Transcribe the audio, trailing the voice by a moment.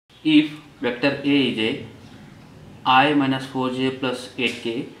if vector A is a I minus 4j plus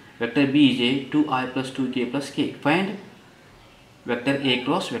 8k, vector B is a 2i plus 2k plus k. Find vector A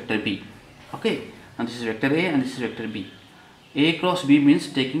cross vector B. Okay, and this is vector A and this is vector B. A cross B means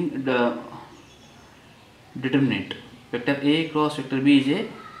taking the determinant. Vector A cross vector B is a,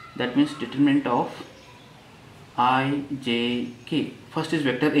 that means determinant of I, j, k. First is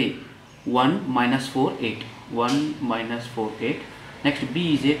vector A, 1 minus 4 8, 1 minus 4 8. Next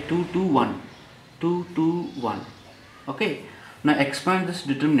B is a 2 2 1, 2 2 1. Okay, now expand this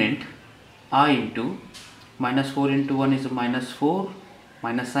determinant. I into minus 4 into 1 is a minus 4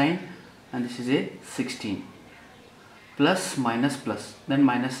 minus sign, and this is a 16 plus minus plus, then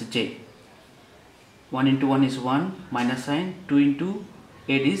minus j. 1 into 1 is 1 minus sign, 2 into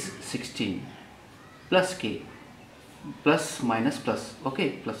 8 is 16 plus k, plus minus plus.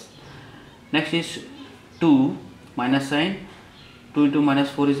 Okay, plus. Next is 2 minus sign, 2 into minus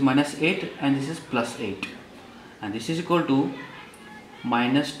 4 is minus 8, and this is plus 8, and this is equal to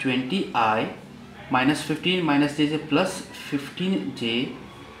minus 20i minus 15 minus j is a plus 15j,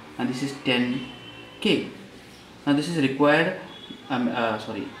 and this is 10k. Now this is required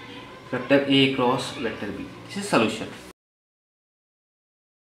vector A cross vector B. This is solution.